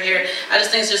natural hair. I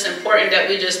just think it's just important that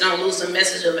we just don't lose the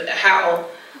message of how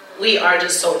we are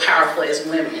just so powerful as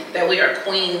women, that we are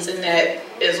queens, and that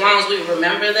as long as we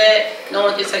remember that, no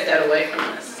one can take that away from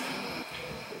us.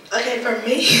 Okay, for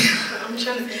me, I'm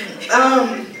trying to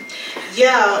think.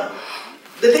 Yeah,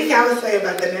 the thing I would say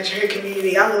about the natural hair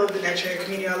community, I love the natural hair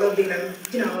community. I love being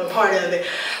a part of it.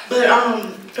 But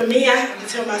for me, I have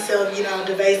to tell myself,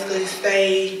 to basically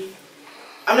stay.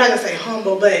 I'm not gonna say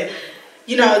humble, but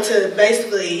to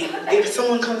basically, if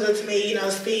someone comes up to me,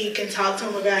 speak and talk to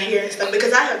them about hair and stuff,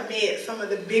 because I have met some of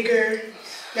the bigger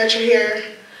natural hair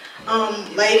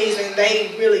ladies, and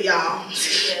they really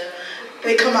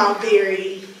they come out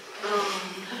very.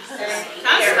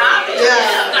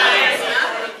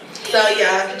 So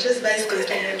yeah, just basically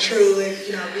staying true and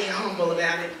being humble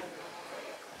about it.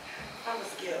 I was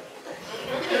skilled.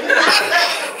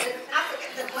 I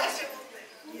forget the question.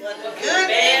 Good,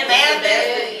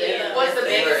 bad. What's the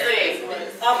biggest thing?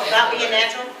 About being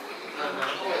natural.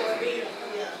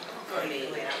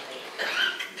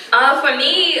 For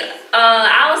me,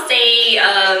 I would say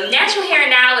natural hair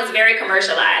now is very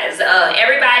commercialized.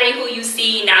 Everybody who you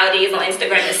see nowadays on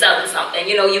Instagram is selling something.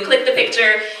 You click the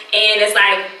picture and it's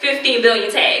like 15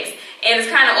 billion tags. And it's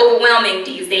kind of overwhelming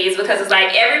these days because it's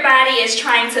like everybody is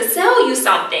trying to sell you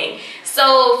something.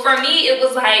 So for me, it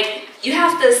was like you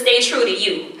have to stay true to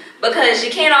you because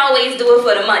you can't always do it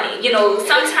for the money.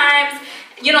 Sometimes...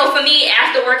 for me,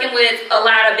 after working with a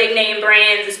lot of big name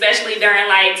brands, especially during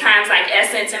like times like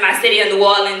Essence in my city of New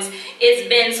Orleans, it's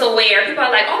been to where people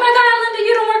are like, oh my God, Linda,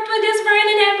 you done worked with this brand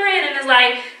and that brand. And it's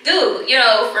like, dude,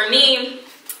 for me,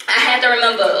 I had to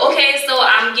remember, okay, so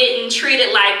I'm getting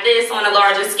treated like this on a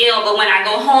larger scale, but when I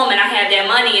go home and I have that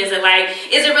money, is it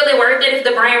really worth it if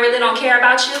the brand really don't care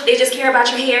about you? They just care about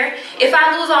your hair? If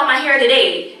I lose all my hair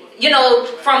today,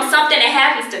 from something that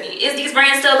happens to me, is these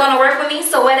brands still gonna work with me?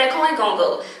 So where that coin gonna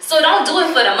go? So don't do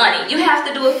it for the money. You have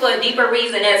to do it for a deeper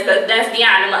reason that's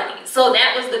beyond the money. So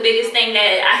that was the biggest thing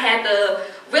that I had to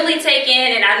really take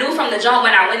in, and I knew from the jump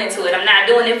when I went into it, I'm not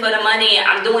doing it for the money,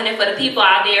 I'm doing it for the people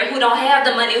out there who don't have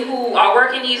the money, who are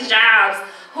working these jobs,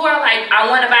 who are like, I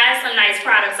wanna buy some nice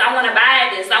products, I wanna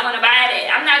buy this, I wanna buy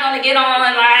that. I'm not gonna get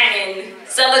online and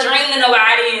sell a dream to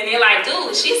nobody, and they're like,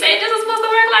 dude, she said this is supposed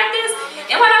to work like this.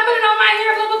 And when I put it on my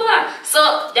hair, blah, blah, blah.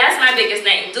 So that's my biggest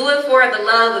thing. Do it for the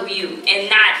love of you and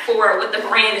not for what the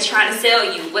brand is trying to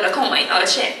sell you with a coin or a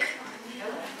check.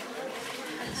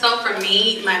 So for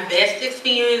me, my best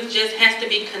experience just has to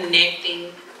be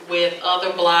connecting with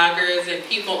other bloggers and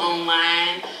people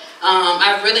online.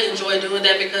 I really enjoy doing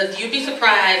that because you'd be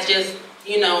surprised just,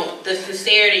 the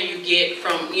sincerity you get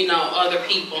from, other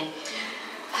people.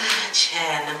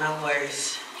 Chad, not my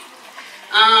worst.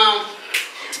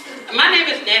 My name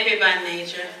is Nappy by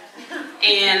nature,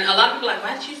 and a lot of people are like,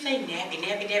 why did you say nappy,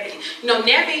 nappy, nappy?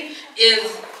 Nappy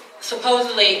is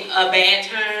supposedly a bad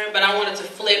term, but I wanted to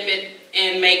flip it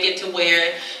and make it to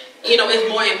where, it's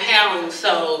more empowering.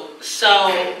 So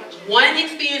one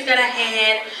experience that I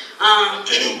had,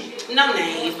 no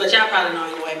names, but y'all probably know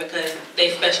anyway because they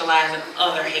specialize in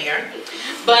other hair.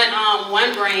 But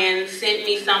one brand sent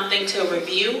me something to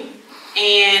review,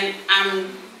 and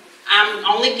I'm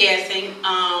only guessing.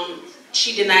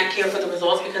 She did not care for the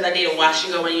results because I did a wash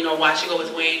and go, and wash and go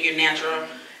is wearing your natural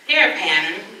hair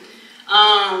pattern.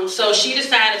 So she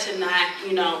decided to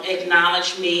not,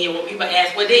 acknowledge me. And when people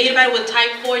ask, well, did anybody with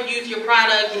type 4 use your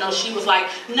product? She was like,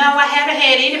 no, I haven't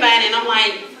had anybody. And I'm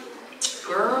like,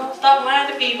 girl, stop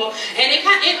lying to people. And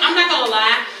I'm not gonna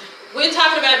lie. We're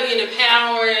talking about being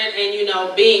empowered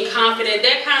and, being confident.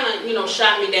 That kind of,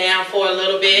 shot me down for a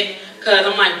little bit because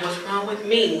I'm like, what's wrong with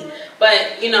me?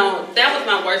 But, that was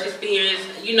my worst experience.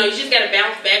 You just got to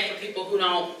bounce back for people who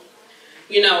don't,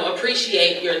 you know,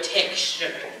 appreciate your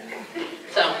texture.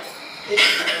 So.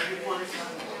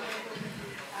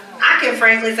 I can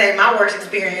frankly say my worst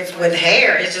experience with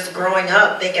hair is just growing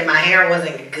up thinking my hair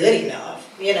wasn't good enough.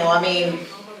 You know, I mean,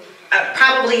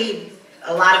 probably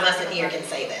a lot of us in here can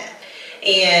say that.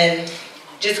 And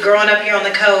just growing up here on the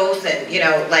coast, and, you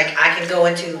know, like, I can go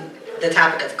into the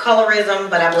topic of colorism,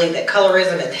 but I believe that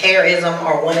colorism and hairism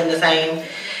are one and the same.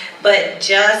 But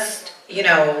just, you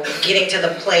know, getting to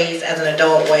the place as an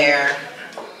adult where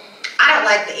I don't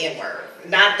like the N-word,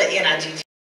 not the N-I-G-T,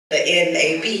 the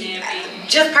N-A-P.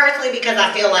 Just personally because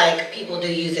I feel like people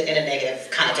do use it in a negative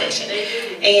connotation.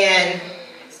 And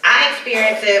I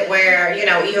experience it where, you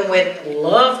know, even with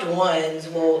loved ones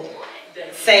will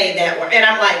say that word. And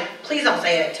I'm like, please don't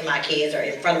say it to my kids or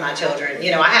in front of my children.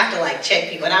 You know, I have to like check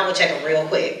people, and I will check them real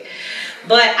quick.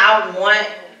 But I want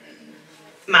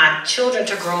my children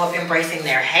to grow up embracing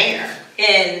their hair.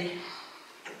 And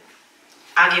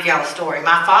I'll give y'all a story.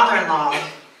 My father-in-law,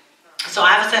 so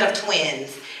I have a set of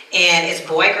twins, and it's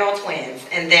boy-girl twins.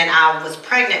 And then I was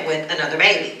pregnant with another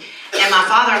baby. And my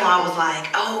father-in-law was like,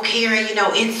 oh, Karen, you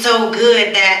know, it's so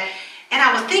good that, and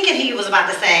I was thinking he was about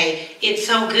to say, it's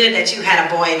so good that you had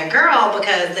a boy and a girl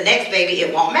because the next baby,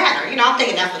 it won't matter. You know, I'm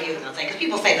thinking that's what he was going to say, because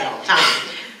people say that all the time.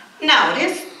 No,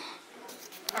 this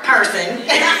person,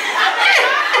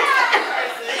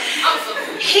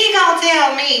 he going to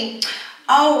tell me,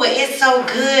 oh, well, it's so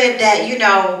good that, you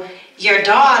know, your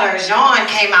daughter, Jean,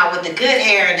 came out with the good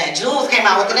hair and that Jules came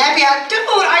out with the nappy hair. Dude,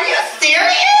 are you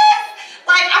serious?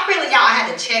 Like, I really, y'all, I had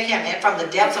to check him, and from the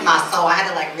depths of my soul, I had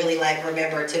to, like, really, like,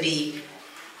 remember to be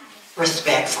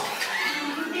respectful.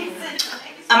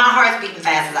 And my heart's beating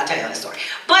fast as I tell you this story.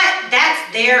 But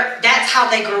that's how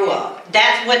they grew up.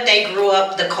 That's what they grew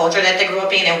up, the culture that they grew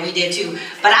up in, and we did too.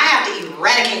 But I have to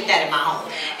eradicate that in my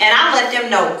home. And I let them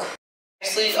know.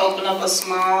 Actually open up a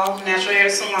small natural hair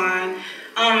salon.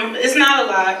 It's not a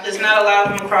lot. It's not a lot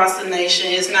of them across the nation.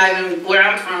 It's not even where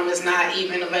I'm from. It's not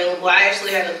even available. I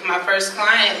actually had my first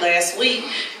client last week,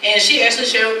 and she actually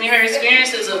shared with me her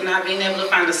experiences of not being able to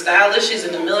find a stylist. She's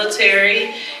in the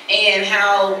military, and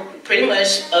how pretty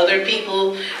much other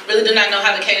people really do not know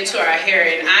how to cater to our hair.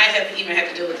 And I have even had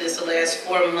to deal with this the last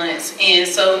 4 months. And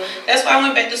so that's why I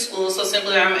went back to school, so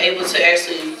simply I'm able to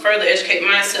actually further educate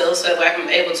myself so that I'm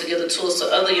able to give the tools to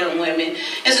other young women.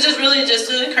 And so just really just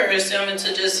to encourage them and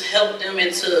to just help them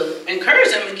and to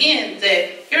encourage them again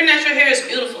that your natural hair is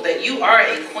beautiful, that you are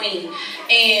a queen.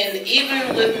 And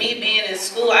even with me being in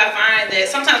school, I find that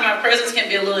sometimes my presence can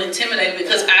be a little intimidating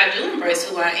because I do embrace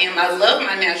who I am. I love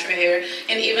my natural hair.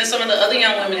 And even some of the other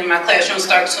young women in my classroom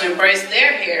start to embrace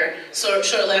their hair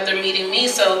shortly after meeting me.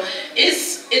 So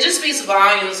it just speaks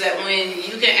volumes that when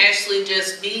you can actually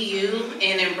just be you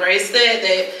and embrace that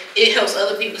it helps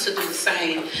other people to do the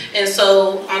same. And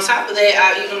so on top of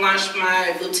that, I even launched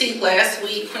my boutique last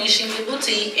week, QueenSheeMee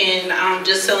Boutique, and I'm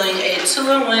just selling a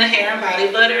 2-in-1 hair and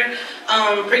body butter.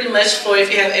 Pretty much for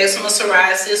if you have eczema,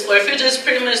 psoriasis, or if you're just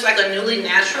pretty much like a newly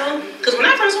natural. Because when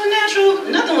I first went natural,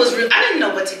 nothing was real. I didn't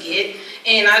know what to get.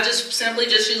 And I just simply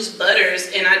just used butters.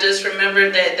 And I just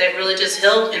remembered that really just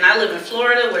helped. And I live in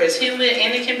Florida where it's humid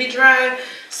and it can be dry.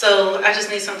 So I just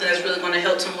need something that's really going to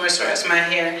help to moisturize my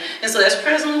hair. And so that's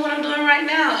presently what I'm doing right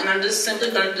now. And I'm just simply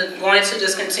going to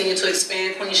just continue to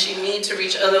expand QueenSheeMee to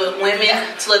reach other women,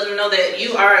 to let them know that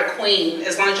you are a queen.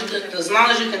 As long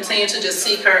as you continue to just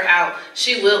seek her out,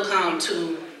 she will come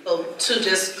to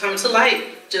just come to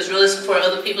light, just really for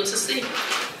other people to see.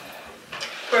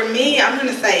 For me, I'm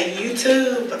going to say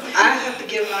YouTube. I have to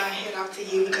give my head off to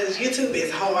you because YouTube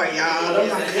is hard, y'all. Oh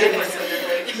my goodness.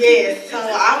 Yes, so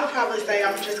I would probably say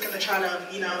I'm just going to try to,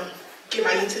 you know, get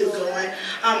my YouTube going.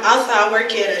 Also, I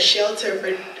work at a shelter for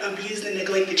abused and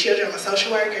neglected children. I'm a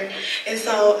social worker. And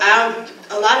so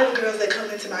a lot of the girls that come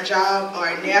into my job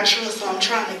are natural, so I'm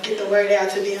trying to get the word out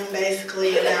to them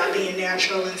basically about being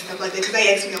natural and stuff like that because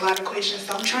they ask me a lot of questions.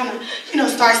 So I'm trying to, you know,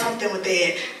 start something with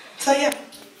that. So yeah.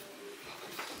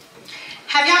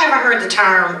 Have y'all ever heard the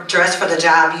term dress for the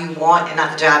job you want and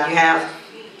not the job you have?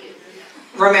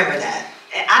 Remember that.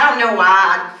 I don't know why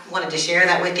I wanted to share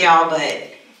that with y'all, but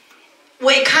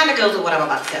well, it kind of goes with what I'm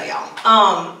about to tell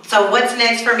y'all. So what's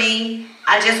next for me?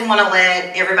 I just want to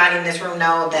let everybody in this room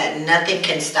know that nothing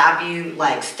can stop you.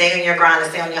 Like, stay on your grind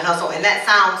and stay on your hustle. And that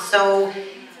sounds so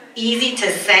easy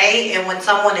to say. And when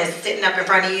someone is sitting up in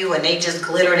front of you and they just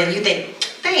glittered and you think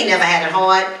they ain't never had it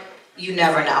hard, you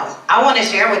never know. I want to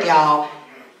share with y'all.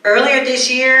 Earlier this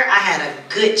year, I had a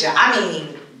good job. I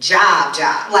mean, job,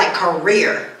 like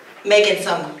career, making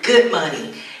some good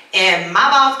money. And my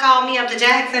boss called me up to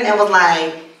Jackson and was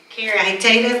like, Carrie, I hate to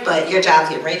tell you this, but your job's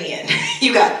getting ready in.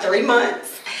 You got 3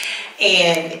 months.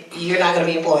 and you're not going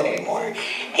to be employed anymore.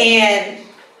 And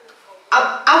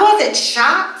I wasn't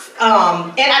shocked,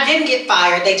 and I didn't get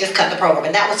fired. They just cut the program,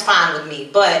 and that was fine with me.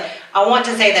 But I want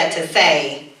to say that to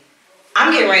say,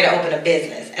 I'm getting ready to open a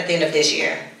business at the end of this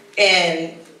year.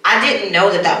 And I didn't know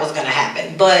that that was going to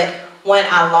happen. But when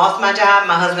I lost my job,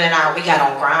 my husband and I, we got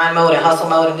on grind mode and hustle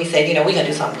mode, and we said, you know, we're going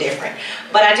to do something different.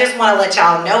 But I just want to let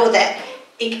y'all know that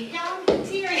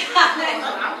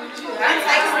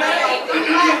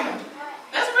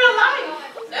That's real life.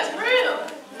 That's real.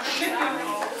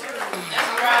 That's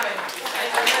right.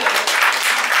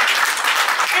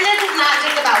 And this is not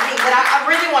just about me, but I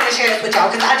really want to share this with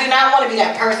y'all because I do not want to be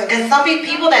that person. Because some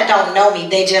people that don't know me,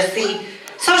 they just see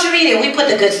social media. We put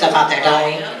the good stuff out there, don't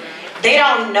we? They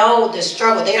don't know the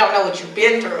struggle. They don't know what you've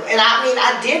been through. And I mean,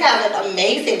 I did have an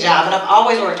amazing job, and I've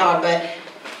always worked hard, but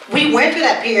we went through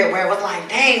that period where it was like,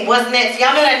 dang, what's next?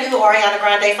 Y'all know that new Ariana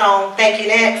Grande song, Thank You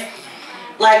Next?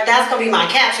 Like, that's going to be my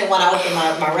caption when I open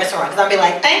my restaurant. Because I'll be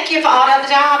like, thank you for all the other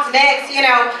jobs, next, you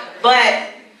know.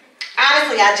 But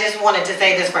honestly, I just wanted to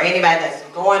say this for anybody that's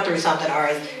going through something or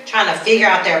is trying to figure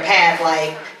out their path.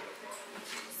 Like,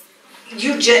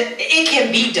 it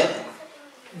can be done.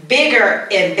 Bigger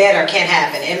and better can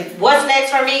happen. And what's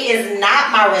next for me is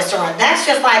not my restaurant. That's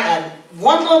just like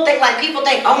one little thing. Like, people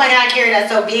think, oh my God, Carrie, that's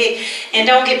so big. And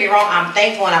don't get me wrong, I'm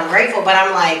thankful and I'm grateful, but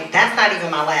I'm like, that's not even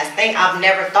my last thing. I've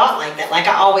never thought like that. Like,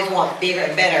 I always want bigger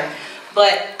and better.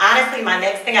 But honestly, my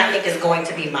next thing I think is going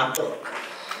to be my book.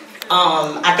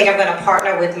 I think I'm going to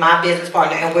partner with my business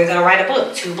partner, and we're going to write a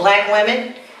book. 2 black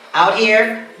women out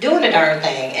here doing the darn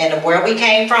thing, and where we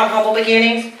came from, humble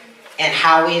beginnings, and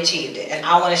how we achieved it. And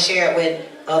I want to share it with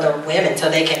other women so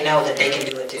they can know that they can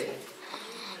do it too.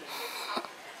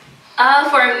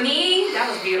 For me, that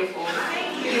was beautiful.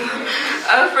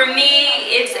 For me,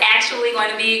 it's actually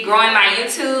going to be growing my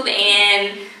YouTube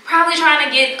and probably trying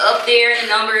to get up there in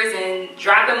the numbers and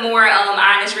dropping more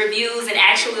honest reviews and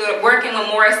actually working with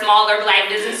more smaller black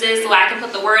businesses so I can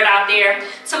put the word out there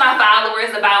to my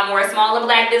followers about more smaller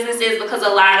black businesses, because a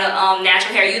lot of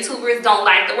natural hair YouTubers don't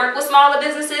like to work with smaller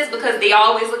businesses because they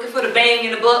always looking for the bang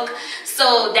in the book.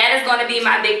 So that is going to be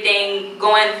my big thing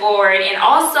going forward. And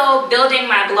also building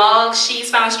my blog,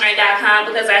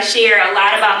 she'sfoundstrength.com, because I share a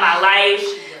lot about my life.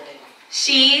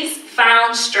 She's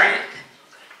Found Strength.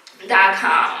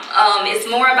 It's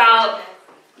more about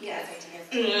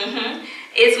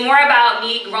it's more about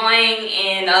me growing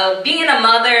and being a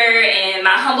mother and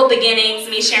my humble beginnings,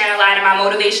 me sharing a lot of my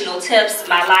motivational tips,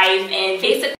 my life, and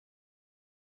basically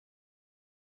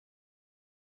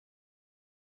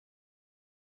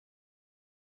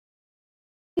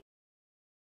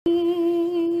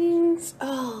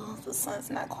oh, the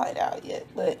sun's not quite out yet,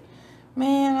 but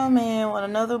man, oh man, what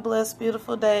another blessed,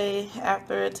 beautiful day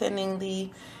after attending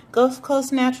the Gulf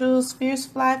Coast Naturals Fierce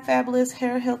Fly Fabulous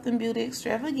Hair Health and Beauty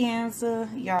Extravaganza.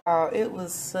 Y'all, it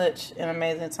was such an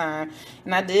amazing time.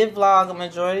 And I did vlog a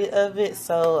majority of it,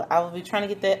 so I will be trying to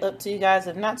get that up to you guys.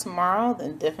 If not tomorrow,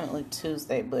 then definitely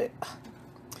Tuesday. But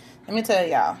let me tell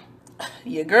y'all,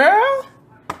 your girl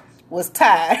was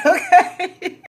tired, okay?